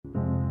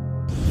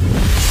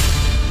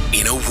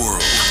In a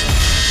world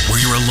where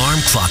your alarm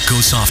clock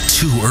goes off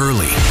too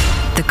early.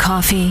 The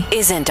coffee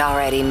isn't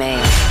already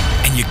made.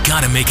 And you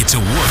gotta make it to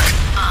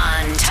work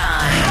On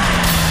time.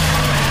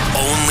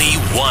 Only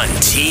one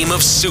team of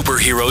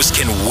superheroes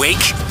can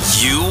wake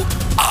you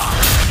up.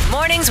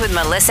 Mornings with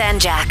Melissa and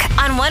Jack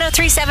on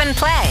 103.7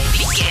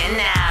 Play. Begin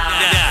now.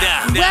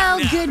 Well,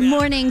 good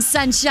morning,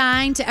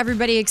 sunshine, to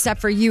everybody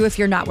except for you if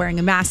you're not wearing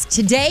a mask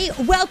today.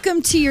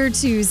 Welcome to your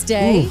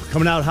Tuesday. Ooh,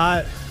 coming out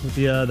hot with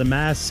the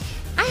mask.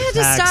 I had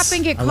to stop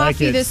and get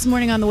coffee this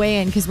morning on the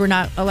way in because we're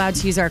not allowed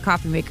to use our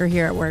coffee maker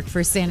here at work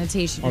for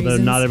sanitation Although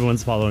reasons. not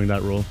everyone's following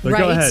that rule. But right.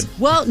 Go ahead.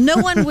 Well, no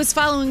one was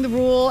following the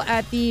rule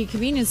at the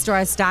convenience store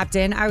I stopped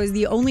in. I was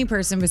the only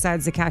person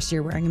besides the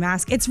cashier wearing a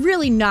mask. It's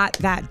really not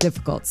that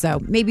difficult. So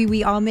maybe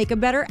we all make a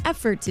better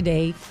effort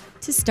today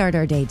to start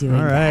our day doing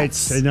All right.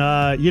 that.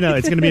 And,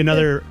 it's going to be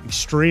another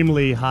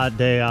extremely hot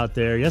day out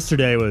there.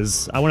 Yesterday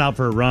I went out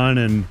for a run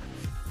and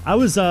I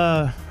was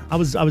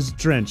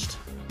drenched.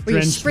 Were you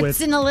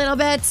spritzing a little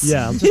bit?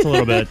 Yeah, just a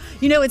little bit.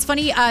 You know, it's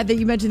funny that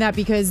you mentioned that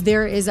because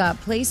there is a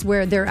place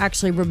where they're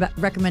actually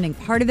recommending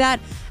part of that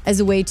as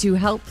a way to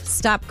help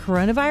stop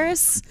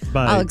coronavirus.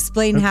 I'll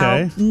explain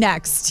how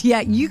next.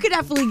 Yeah, you could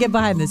definitely get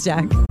behind this,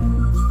 Jack.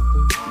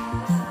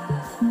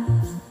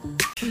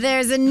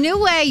 There's a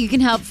new way you can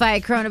help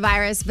fight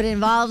coronavirus, but it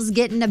involves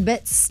getting a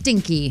bit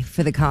stinky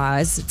for the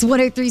cause. It's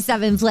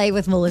 103.7 Play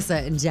with Melissa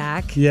and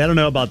Jack. Yeah, I don't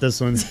know about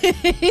this one.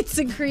 It's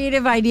a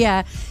creative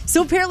idea.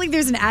 So apparently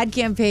there's an ad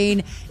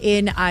campaign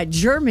in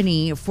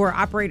Germany for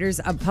operators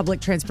of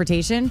public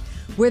transportation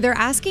where they're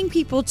asking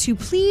people to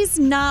please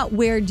not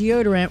wear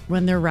deodorant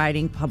when they're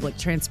riding public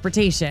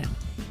transportation.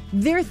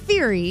 Their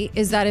theory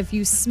is that if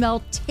you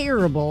smell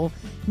terrible,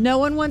 no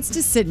one wants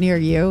to sit near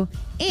you,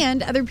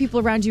 and other people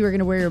around you are going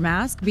to wear your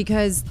mask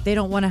because they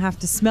don't want to have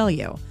to smell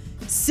you.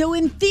 So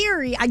in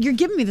theory, you're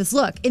giving me this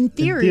look. In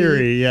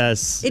theory,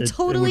 yes. It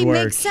totally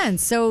makes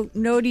sense. So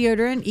no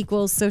deodorant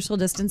equals social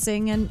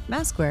distancing and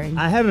mask wearing.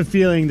 I have a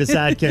feeling this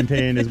ad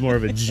campaign is more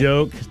of a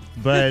joke,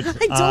 but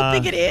I don't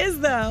think it is,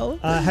 though.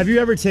 Have you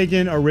ever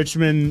taken a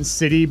Richmond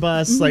City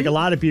bus? Mm-hmm. Like, a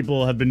lot of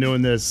people have been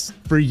doing this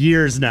for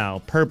years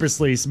now,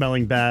 purposely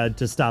smelling bad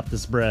to stop the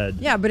spread.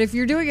 Yeah, but if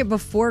you're doing it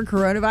before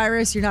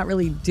coronavirus, you're not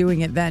really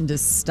doing it then to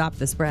stop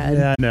the spread.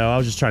 Yeah, no, I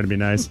was just trying to be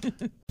nice.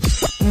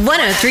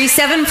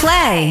 103.7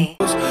 Play.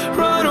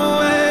 Run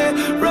away,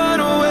 run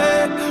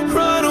away,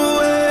 run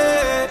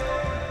away.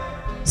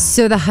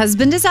 So the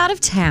husband is out of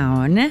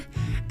town,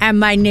 and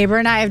my neighbor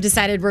and I have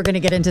decided we're going to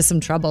get into some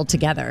trouble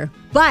together.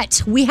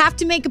 But we have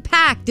to make a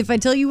pact. If I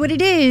tell you what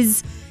it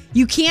is,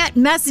 you can't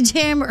message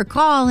him or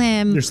call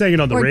him. You're saying it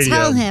on the radio. Or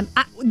tell him.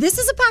 This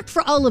is a pact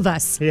for all of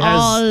us. He has-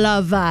 all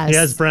of us. He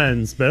has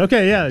friends, but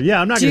okay,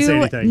 yeah, I'm not going to say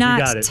anything. Do You not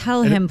got it.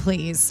 tell him,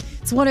 please.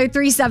 It's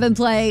 103.7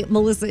 Play,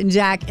 Melissa and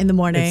Jack in the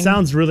morning. It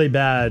sounds really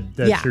bad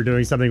that Yeah. you're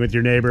doing something with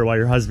your neighbor while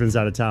your husband's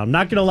out of town.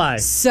 Not going to lie.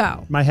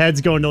 So, My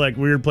head's going to like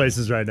weird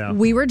places right now.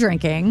 we were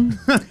drinking.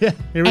 Yeah,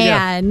 here we go.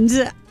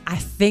 And I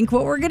think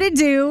what we're going to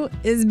do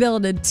is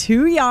build a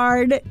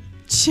 2-yard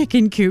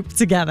chicken coop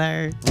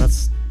together.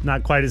 That's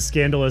not quite as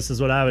scandalous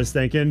as what I was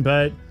thinking,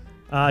 but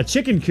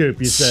chicken coop,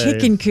 you say?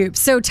 Chicken coop.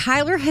 So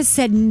Tyler has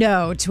said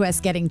no to us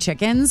getting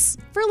chickens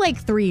for like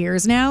 3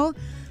 years now.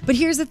 But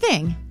here's the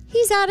thing.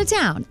 He's out of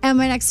town. And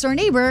my next door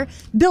neighbor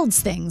builds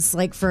things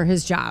like for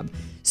his job.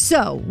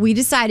 So we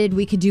decided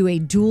we could do a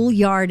dual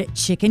yard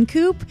chicken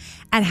coop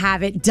and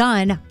have it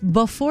done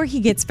before he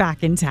gets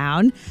back in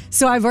town.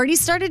 So I've already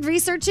started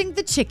researching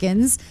the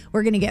chickens.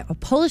 We're going to get a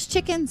Polish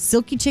chicken,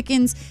 silky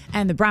chickens,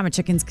 and the Brahma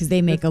chickens because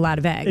they make a lot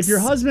of eggs. If your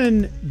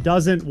husband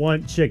doesn't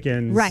want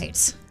chickens,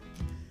 Right.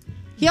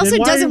 He also then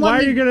doesn't why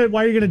want are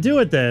you gonna do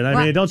it then? I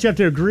Well- mean, don't you have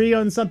to agree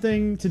on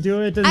something to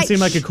do it? Doesn't seem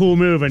like a cool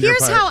move on your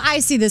Here's part. how I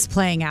see this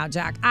playing out,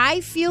 Jack.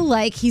 I feel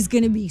like he's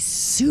going to be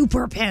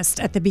super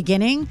pissed at the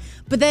beginning,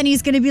 but then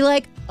he's going to be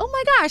like, oh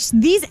my gosh,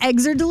 these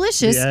eggs are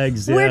delicious. The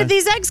eggs, Where yeah. did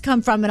these eggs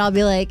come from? And I'll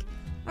be like,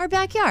 our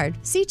backyard.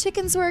 See,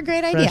 chickens were a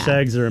great idea. Fresh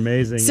eggs are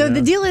amazing. So you know?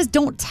 the deal is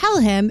don't tell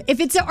him. If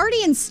it's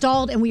already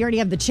installed and we already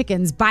have the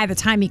chickens by the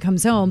time he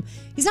comes home,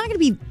 he's not going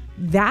to be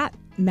that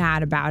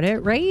mad about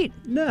it, right?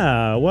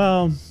 No,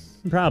 well,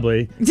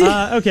 probably.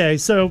 Okay,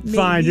 so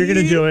fine, you're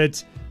gonna do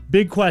it.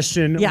 Big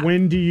question. Yeah.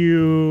 When do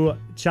you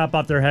chop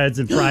off their heads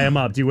and fry them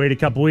up? Do you wait a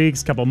couple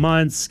weeks, couple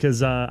months?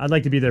 Because I'd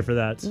like to be there for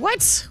that.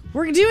 What?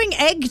 We're doing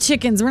egg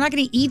chickens. We're not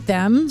going to eat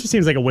them. Just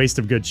seems like a waste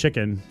of good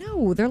chicken.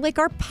 No, they're like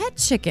our pet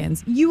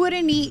chickens. You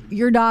wouldn't eat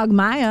your dog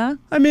Maya.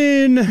 I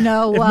mean,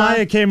 No, if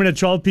Maya came in a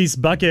 12-piece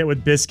bucket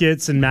with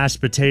biscuits and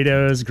mashed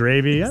potatoes,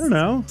 gravy, I don't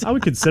know. I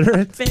would consider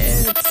it.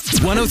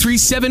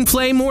 103.7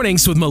 Play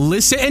mornings with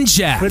Melissa and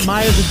Jack. But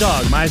Maya's a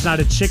dog. Maya's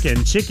not a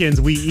chicken. Chickens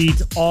we eat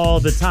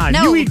all the time.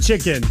 No. You eat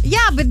chicken.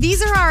 Yeah, but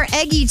these are our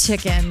eggy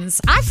chickens.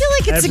 I feel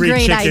like it's Every a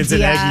great chicken's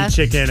idea. an eggy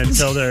chicken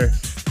until they're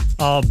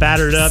all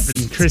battered up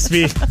and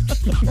crispy.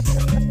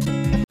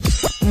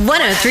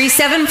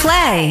 103.7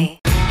 Play.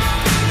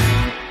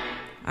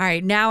 All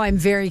right, now I'm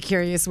very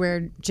curious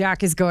where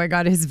Jack is going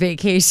on his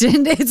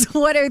vacation. It's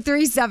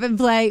 103.7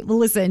 Play.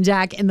 Melissa and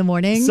Jack in the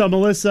morning. So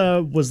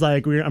Melissa was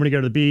like, I'm going to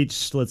go to the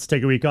beach. Let's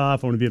take a week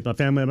off. I want to be with my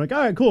family. I'm like, all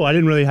right, cool. I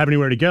didn't really have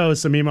anywhere to go.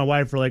 So me and my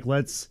wife were like,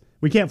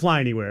 we can't fly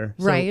anywhere.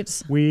 So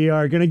right. We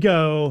are going to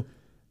go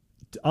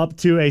up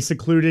to a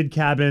secluded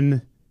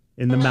cabin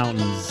in the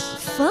mountains.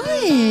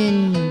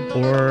 Fun.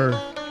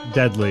 Or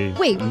deadly.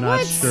 Wait, I'm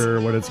not sure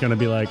what it's going to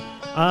be like.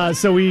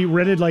 So we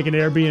rented like an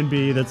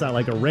Airbnb that's not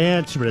like a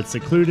ranch, but it's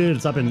secluded.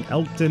 It's up in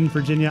Elkton,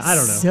 Virginia. I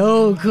don't know.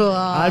 So cool.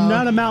 I'm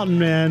not a mountain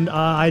man.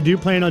 I do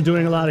plan on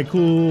doing a lot of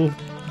cool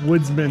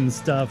woodsman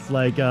stuff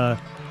like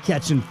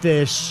catching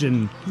fish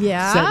and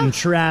setting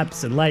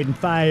traps and lighting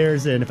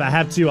fires. And if I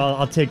have to,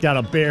 I'll take down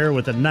a bear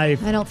with a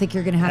knife. I don't think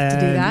you're going to have to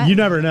do that. You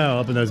never know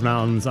up in those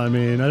mountains. I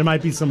mean, there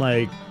might be some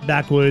like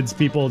backwoods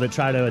people that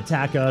try to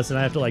attack us and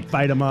I have to like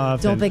fight them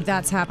off. Don't think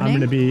that's happening. I'm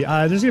going to be,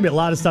 there's going to be a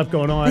lot of stuff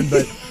going on,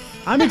 but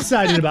I'm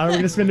excited about it. We're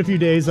going to spend a few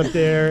days up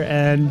there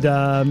and,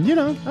 I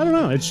don't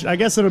know. I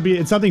guess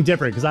it's something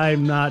different because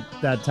I'm not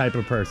that type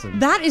of person.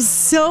 That is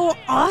so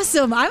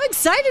awesome. I'm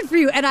excited for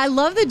you. And I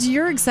love that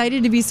you're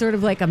excited to be sort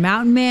of like a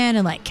mountain man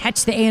and like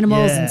catch the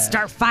animals and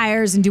start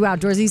fires and do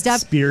outdoorsy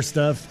stuff. Spear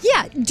stuff.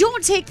 Yeah.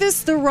 Don't take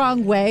this the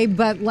wrong way,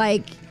 but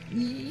like,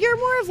 you're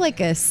more of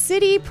like a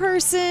city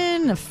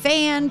person, a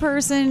fan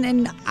person,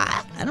 and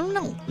I don't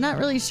know, not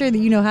really sure that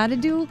you know how to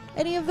do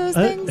any of those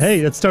things. Hey,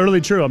 that's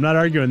totally true. I'm not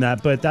arguing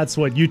that, but that's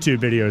what YouTube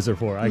videos are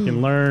for. I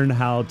can learn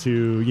how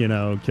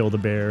to, kill the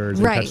bears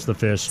and catch the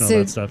fish and all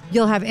that stuff.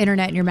 You'll have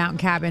internet in your mountain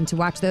cabin to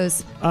watch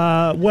those?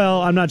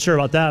 Well, I'm not sure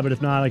about that, but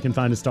if not, I can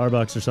find a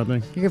Starbucks or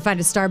something. You're going to find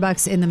a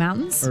Starbucks in the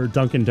mountains? Or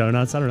Dunkin'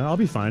 Donuts. I don't know. I'll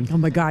be fine. Oh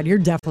my God, you're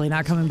definitely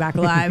not coming back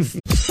alive.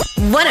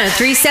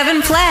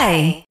 103.7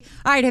 Play.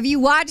 All right, have you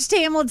watched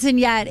Hamilton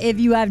yet if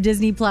you have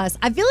Disney Plus?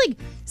 I feel like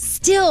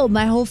still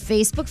my whole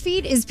Facebook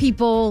feed is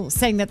people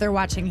saying that they're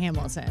watching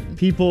Hamilton.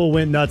 People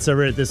went nuts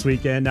over it this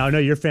weekend. Now, I know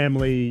your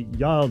family,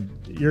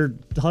 your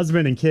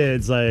husband and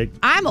kids,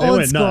 I'm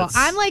old school. Nuts.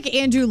 I'm like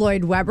Andrew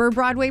Lloyd Webber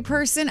Broadway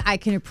person. I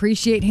can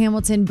appreciate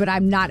Hamilton, but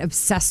I'm not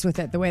obsessed with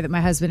it the way that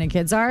my husband and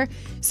kids are.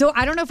 So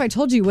I don't know if I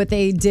told you what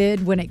they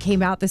did when it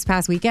came out this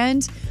past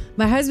weekend.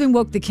 My husband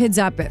woke the kids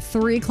up at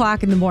 3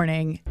 o'clock in the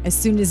morning as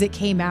soon as it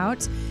came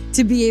out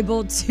to be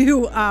able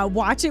to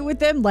watch it with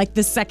them, like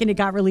the second it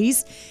got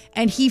released.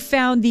 And he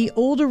found the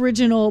old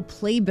original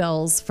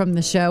playbills from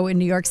the show in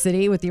New York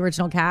City with the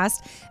original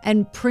cast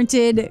and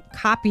printed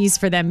copies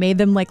for them, made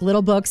them like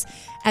little books,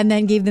 and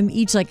then gave them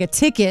each like a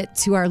ticket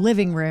to our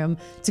living room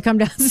to come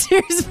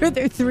downstairs for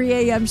their 3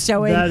 a.m.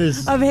 showing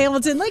of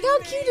Hamilton. Like, how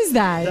cute is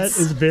that? That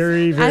is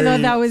very, very I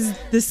thought that was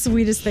the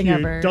sweetest thing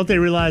ever. Don't they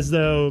realize,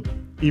 though,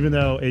 even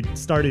though it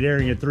started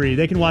airing at 3,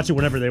 they can watch it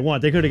whenever they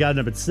want. They could have gotten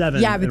up at 7.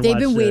 Yeah, but they've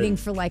been waiting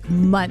for like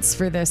months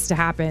for this to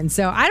happen.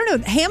 So I don't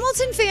know.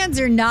 Hamilton fans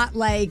are not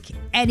like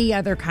any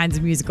other kinds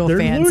of musical They're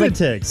fans.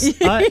 Lunatics.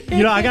 I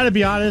got to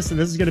be honest, and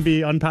this is going to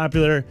be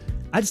unpopular.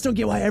 I just don't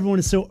get why everyone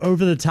is so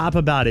over the top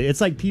about it. It's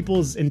like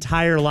people's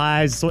entire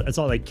lives. It's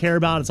all they care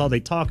about. It's all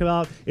they talk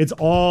about. It's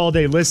all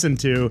they listen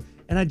to.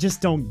 And I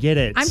just don't get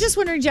it. I'm just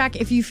wondering, Jack,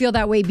 if you feel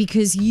that way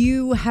because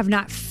you have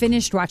not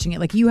finished watching it.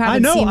 Like you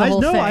haven't seen the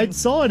whole thing. I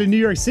saw it in New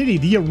York City,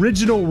 the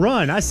original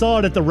run. I saw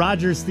it at the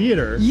Rogers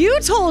Theater. You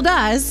told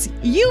us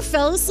you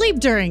fell asleep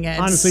during it.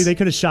 Honestly, they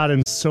could have shot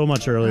him so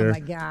much earlier. Oh my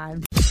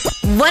God.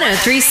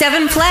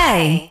 103.7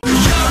 Play.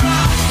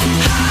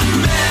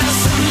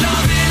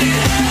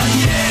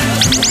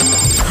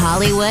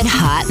 Hollywood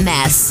Hot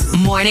Mess.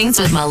 Mornings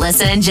with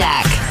Melissa and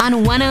Jack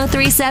on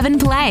 103.7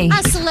 Play.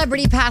 A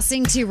celebrity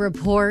passing to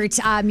report.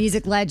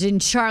 Music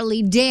legend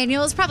Charlie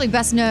Daniels, probably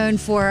best known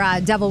for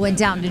Devil Went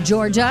Down to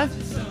Georgia.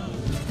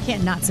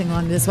 Can't not sing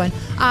along to this one.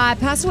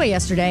 Passed away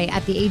yesterday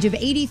at the age of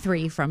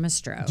 83 from a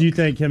stroke. Do you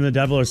think him and the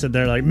devil are sitting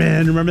there like,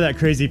 man, remember that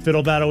crazy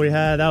fiddle battle we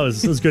had?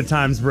 Those good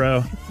times,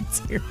 bro.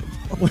 Terrible.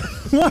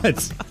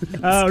 What?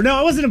 Oh, no,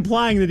 I wasn't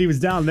implying that he was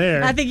down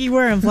there. I think you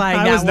were implying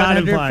that. I was not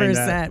 100%. implying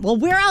that. Well,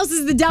 where else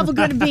is the devil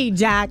going to be,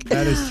 Jack?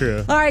 That is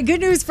true. All right, good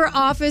news for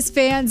Office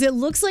fans. It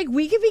looks like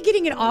we could be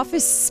getting an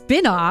Office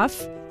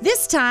spinoff.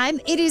 This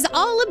time, it is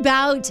all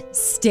about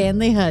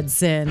Stanley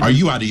Hudson. Are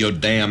you out of your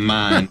damn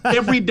mind?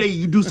 Every day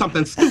you do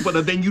something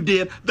stupider than you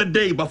did the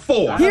day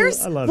before.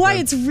 Here's why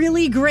him. It's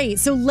really great.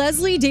 So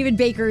Leslie David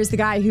Baker is the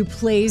guy who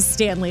plays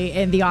Stanley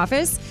in The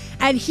Office.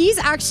 And he's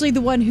actually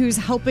the one who's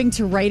helping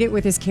to write it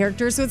with his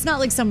character. So it's not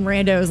like some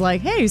rando is like,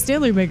 hey,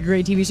 Stanley would make a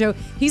great TV show.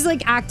 He's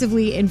like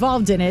actively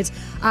involved in it.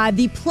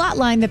 The plot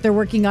line that they're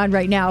working on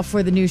right now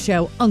for the new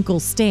show,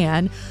 Uncle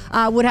Stan,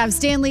 would have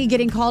Stanley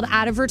getting called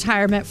out of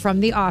retirement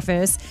from The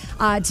Office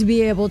to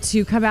be able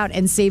to come out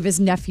and save his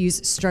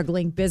nephew's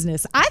struggling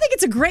business. I think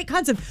it's a great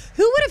concept.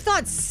 Who would have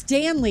thought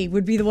Stanley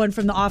would be the one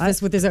from The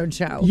Office with his own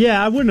show?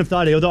 Yeah, I wouldn't have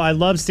thought it. Although I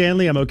love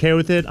Stanley, I'm okay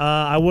with it.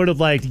 I would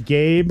have liked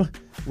Gabe,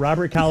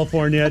 Robert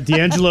California,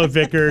 D'Angelo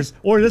Vickers,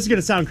 or this is going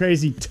to sound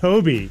crazy,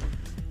 Toby.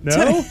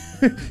 No?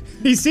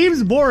 He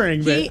seems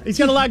boring, but he's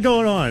got a lot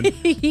going on.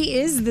 He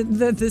is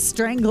the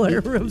strangler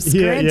of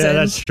Scranton. Yeah,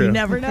 that's true. You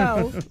never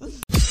know.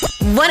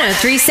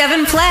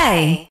 103.7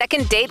 Play.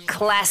 Second date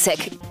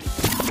classic.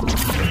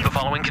 The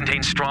following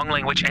contains strong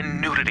language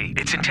and nudity.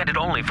 It's intended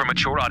only for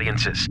mature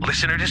audiences.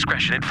 Listener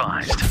discretion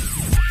advised.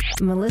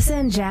 Melissa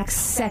and Jack's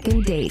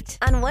second date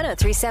on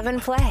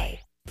 103.7 Play.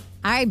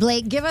 All right,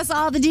 Blake, give us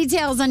all the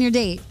details on your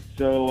date.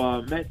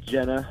 So, met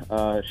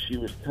Jenna. She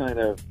was kind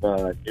of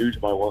new to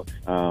my work.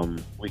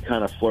 We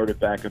kind of flirted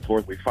back and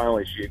forth.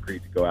 She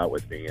agreed to go out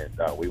with me, and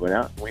we went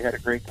out, and we had a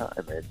great time.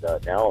 And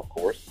now, of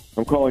course,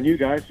 I'm calling you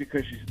guys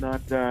because she's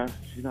not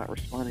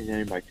responding to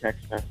any of my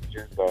text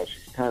messages.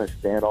 She's kind of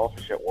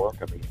standoffish at work.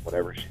 I mean,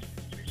 whenever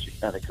she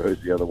kind of goes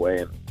the other way,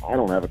 and I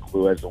don't have a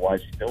clue as to why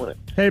she's doing it.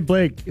 Hey,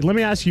 Blake, let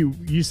me ask you.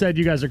 You said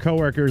you guys are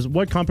coworkers.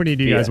 What company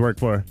do you guys work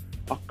for?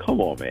 Oh,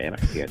 come on, man. I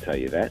can't tell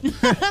you that.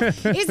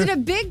 Is it a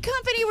big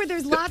company where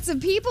there's lots of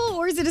people,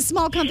 or is it a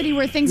small company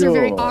where things are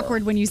very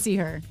awkward when you see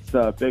her?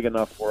 It's big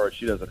enough for her.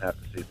 She doesn't have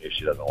to see me if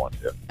she doesn't want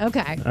to.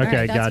 Okay.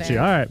 Okay, got you.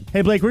 All right.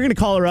 Hey, Blake, we're going to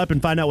call her up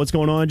and find out what's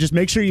going on. Just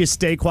make sure you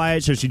stay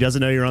quiet so she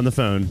doesn't know you're on the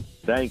phone.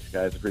 Thanks,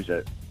 guys. Appreciate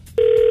it.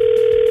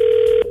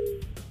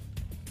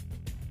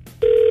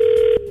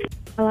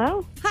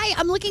 Hello? Hi,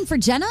 I'm looking for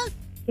Jenna.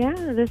 Yeah,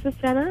 this is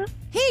Jenna.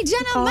 Hey,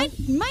 Jenna,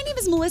 my name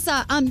is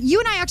Melissa. You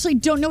and I actually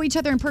don't know each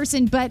other in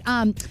person, but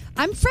I'm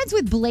friends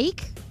with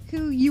Blake,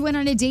 who you went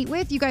on a date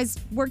with. You guys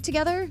work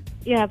together?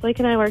 Yeah, Blake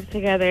and I work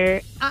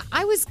together.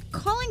 I was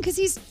calling because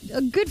he's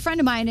a good friend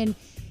of mine, and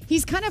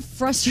he's kind of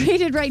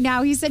frustrated right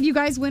now. He said you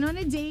guys went on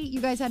a date,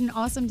 you guys had an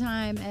awesome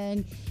time,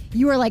 and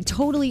you are like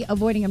totally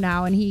avoiding him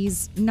now, and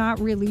he's not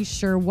really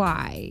sure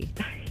why.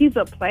 He's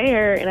a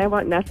player, and I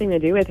want nothing to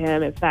do with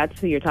him if that's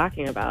who you're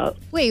talking about.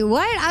 Wait,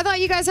 what? I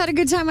thought you guys had a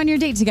good time on your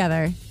date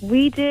together.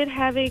 We did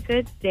have a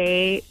good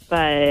date,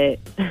 but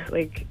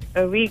like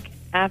a week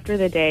after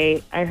the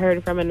date, I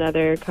heard from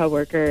another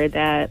coworker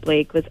that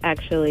Blake was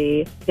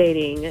actually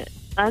dating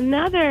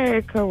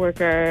another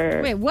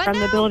coworker. Wait, what from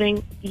now? the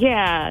building.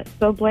 Yeah,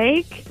 so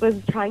Blake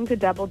was trying to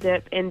double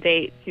dip and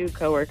date two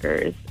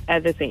coworkers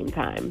at the same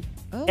time.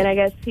 Oh. And I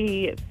guess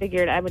he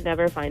figured I would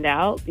never find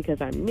out because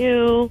I'm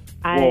new.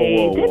 I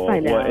did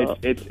find out.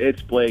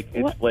 It's Blake.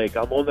 It's What? Blake.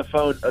 I'm on the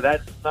phone.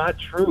 That's not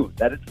true.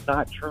 That is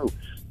not true.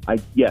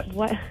 Yes.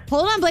 What?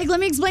 Hold on, Blake. Let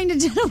me explain to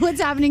Jenna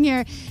what's happening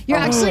here. You're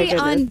Oh, my actually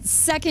goodness. on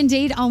second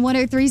date on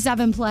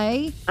 103.7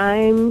 Play.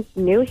 I'm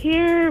new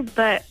here,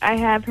 but I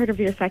have heard of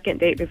your second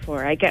date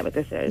before. I get what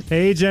this is.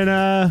 Hey,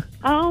 Jenna.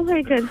 Oh,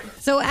 my goodness.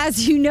 So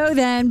as you know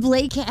then,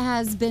 Blake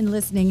has been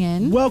listening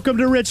in. Welcome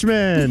to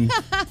Richmond.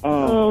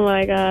 Oh,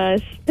 my gosh.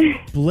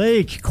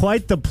 Blake,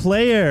 quite the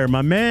player,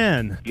 my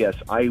man. Yes,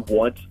 I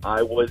was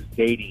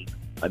dating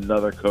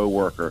another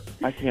coworker.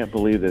 I can't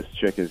believe this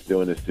chick is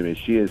doing this to me.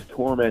 She is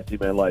tormenting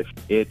my life.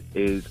 It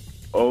is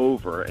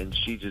over, and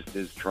she just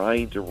is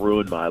trying to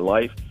ruin my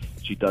life.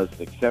 She doesn't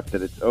accept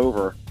that it's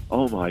over.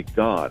 Oh, my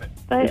God.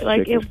 But, This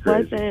like, chick is it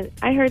crazy. wasn't.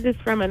 I heard this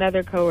from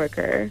another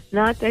coworker,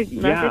 not the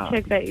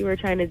chick that you were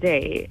trying to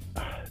date.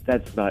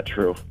 That's not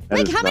true. That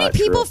Like, is how many not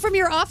people true. from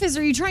your office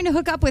are you trying to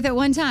hook up with at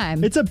one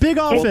time? It's a big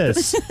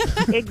office.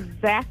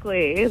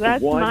 Exactly.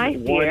 That's one, my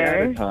one at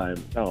fear. a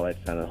time. Oh, that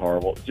sounded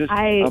horrible. Just,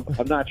 I-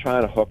 I'm not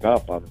trying to hook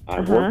up. I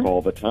work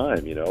all the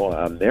time. You know,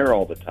 I'm there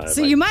all the time.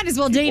 So you might as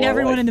well date people are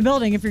everyone like- in the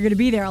building if you're going to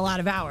be there a lot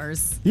of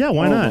hours. Yeah,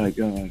 why not?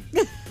 Oh my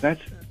God,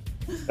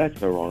 that's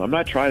so wrong. I'm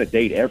not trying to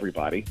date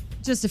everybody.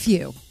 Just a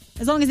few.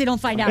 As long as they don't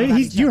find out Hey, about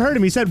each you other. heard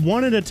him. He said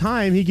one at a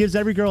time. He gives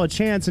every girl a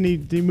chance, and he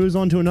moves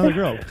on to another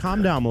girl.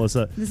 Calm down,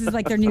 Melissa. This is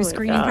like their new my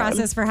screening God.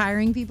 process for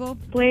hiring people.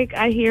 Blake,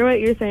 I hear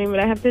what you're saying, but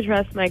I have to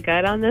trust my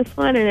gut on this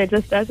one, and it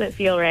just doesn't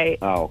feel right.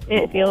 Oh, come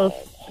It feels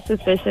on.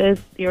 suspicious.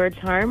 You're a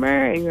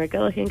charmer, and you're a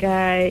good-looking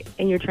guy,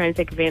 and you're trying to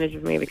take advantage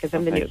of me because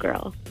I'm the new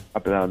girl.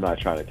 But I'm not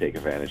trying to take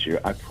advantage of you.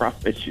 I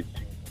promise you.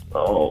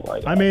 Oh my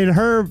God. I mean,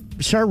 her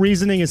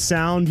reasoning is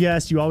sound.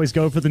 Yes, you always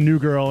go for the new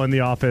girl in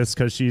the office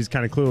because she's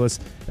kind of clueless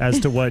as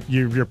to what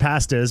your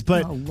past is.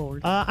 But Oh,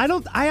 Lord.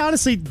 I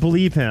honestly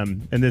believe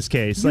him in this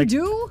case. You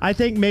do? I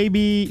think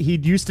maybe he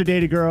used to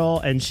date a girl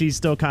and she's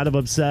still kind of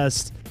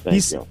obsessed.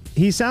 Thank you.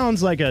 He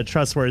sounds like a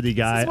trustworthy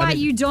guy. That's why I mean,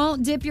 you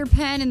don't dip your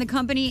pen in the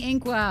company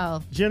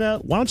inkwell. Jenna,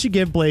 why don't you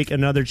give Blake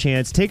another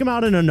chance? Take him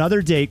out on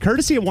another date,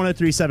 courtesy of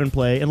 103.7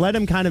 Play, and let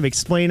him kind of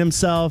explain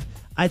himself.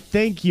 I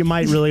think you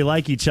might really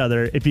like each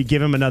other if you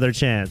give him another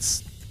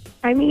chance.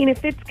 I mean,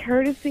 if it's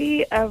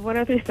courtesy of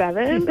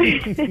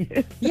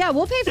 103.7, Yeah,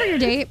 we'll pay for your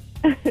date.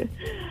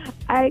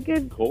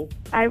 Cool.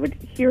 I would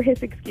hear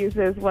his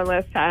excuses one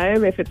last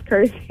time if it's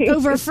courtesy.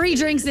 Over free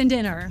drinks and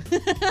dinner.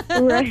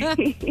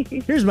 Right.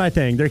 Here's my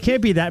thing. There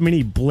can't be that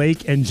many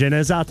Blake and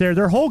Jennas out there.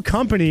 Their whole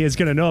company is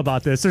going to know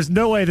about this. There's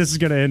no way this is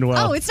going to end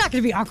well. Oh, it's not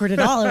going to be awkward at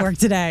all at work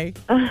today.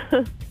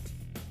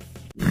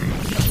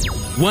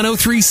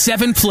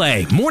 103.7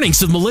 Play.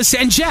 Mornings with Melissa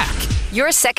and Jack. Your second